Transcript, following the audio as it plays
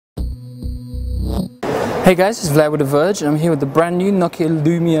Hey guys, it's Vlad with The Verge, and I'm here with the brand new Nokia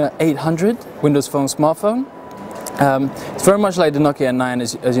Lumia 800 Windows Phone smartphone. It's very much like the Nokia 9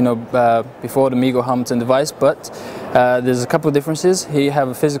 as you know before, the MeeGo Hamilton device, but there's a couple of differences. Here you have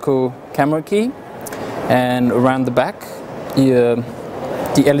a physical camera key, and around the back the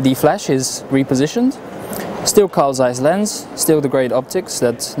LED flash is repositioned. Still Carl Zeiss lens, still the great optics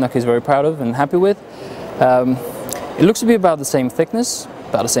that Nokia is very proud of and happy with. It looks to be about the same thickness,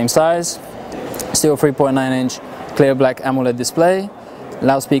 about the same size. Still 3.9-inch clear black AMOLED display,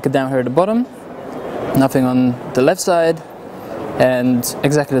 loudspeaker down here at the bottom, nothing on the left side, and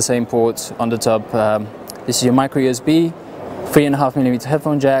exactly the same ports on the top. This is your micro USB, 3.5mm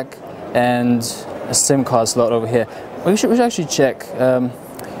headphone jack, and a SIM card slot over here. We should actually check.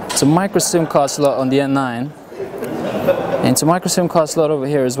 It's a micro SIM card slot on the N9, and it's a micro SIM card slot over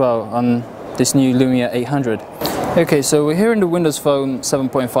here as well on this new Lumia 800. Okay, so we're here in the Windows Phone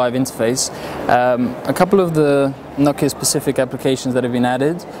 7.5 interface. A couple of the Nokia specific applications that have been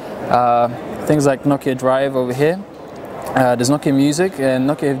added, things like Nokia Drive over here. There's Nokia Music, and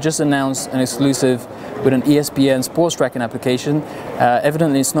Nokia have just announced an exclusive with an ESPN sports tracking application.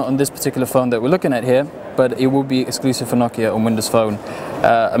 Evidently it's not on this particular phone that we're looking at here, but it will be exclusive for Nokia on Windows Phone.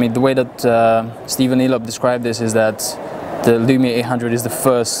 I mean, the way that Stephen Elop described this is that the Lumia 800 is the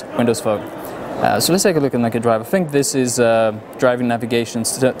first Windows Phone. So let's take a look at Nokia Drive. I think this is driving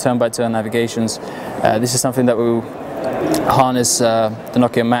navigations, turn-by-turn navigations. This is something that will harness the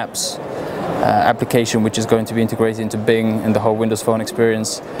Nokia Maps application, which is going to be integrated into Bing and the whole Windows Phone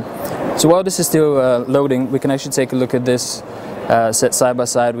experience. So while this is still loading, we can actually take a look at this set side by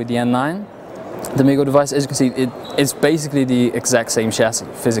side with the N9. The MeeGo device, as you can see, it's basically the exact same chassis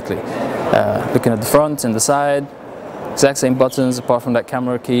physically. Looking at the front and the side, exact same buttons apart from that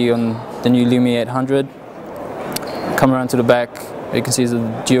camera key on the new Lumia 800. Come around to the back, you can see the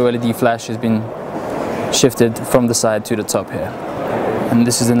dual LED flash has been shifted from the side to the top here. And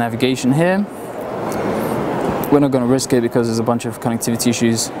this is the navigation here. We're not going to risk it because there's a bunch of connectivity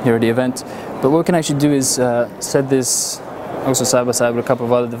issues here at the event. But what we can actually do is set this also side by side with a couple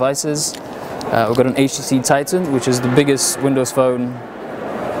of other devices. We've got an HTC Titan, which is the biggest Windows Phone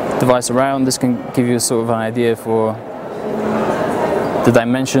device around. This can give you a sort of an idea for the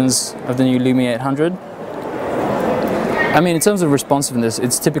dimensions of the new Lumia 800. I mean, in terms of responsiveness,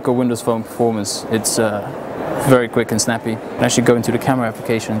 it's typical Windows Phone performance. It's very quick and snappy. You can actually go into the camera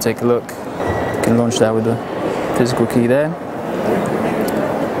application and take a look. You can launch that with the physical key there.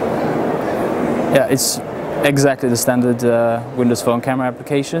 Yeah, it's exactly the standard Windows Phone camera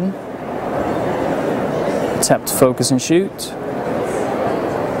application. Tap to focus and shoot.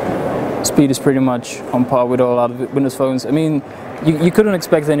 Speed is pretty much on par with all other Windows phones. I mean, you couldn't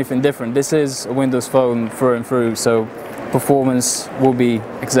expect anything different. This is a Windows Phone through and through, so performance will be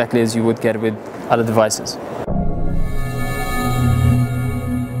exactly as you would get with other devices.